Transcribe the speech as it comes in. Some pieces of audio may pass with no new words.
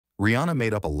Rihanna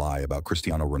made up a lie about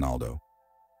Cristiano Ronaldo.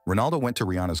 Ronaldo went to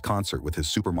Rihanna's concert with his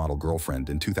supermodel girlfriend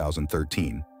in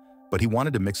 2013, but he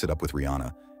wanted to mix it up with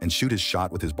Rihanna and shoot his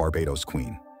shot with his Barbados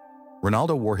Queen.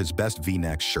 Ronaldo wore his best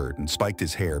V-neck shirt and spiked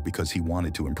his hair because he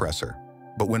wanted to impress her.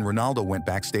 But when Ronaldo went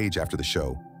backstage after the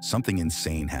show, something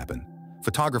insane happened.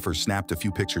 Photographers snapped a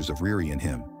few pictures of Riri and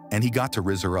him, and he got to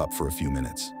rizz her up for a few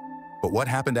minutes. But what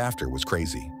happened after was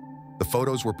crazy. The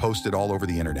photos were posted all over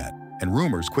the internet, and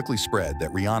rumors quickly spread that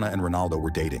Rihanna and Ronaldo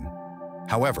were dating.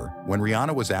 However, when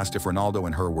Rihanna was asked if Ronaldo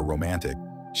and her were romantic,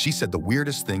 she said the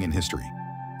weirdest thing in history.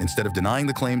 Instead of denying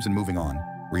the claims and moving on,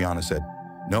 Rihanna said,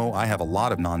 "No, I have a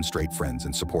lot of non-straight friends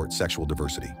and support sexual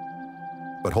diversity."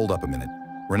 But hold up a minute.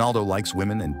 Ronaldo likes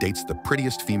women and dates the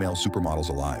prettiest female supermodels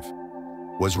alive.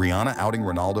 Was Rihanna outing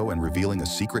Ronaldo and revealing a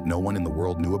secret no one in the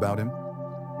world knew about him?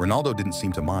 Ronaldo didn't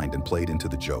seem to mind and played into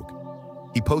the joke.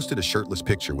 He posted a shirtless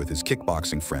picture with his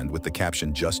kickboxing friend with the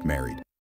caption, "Just married."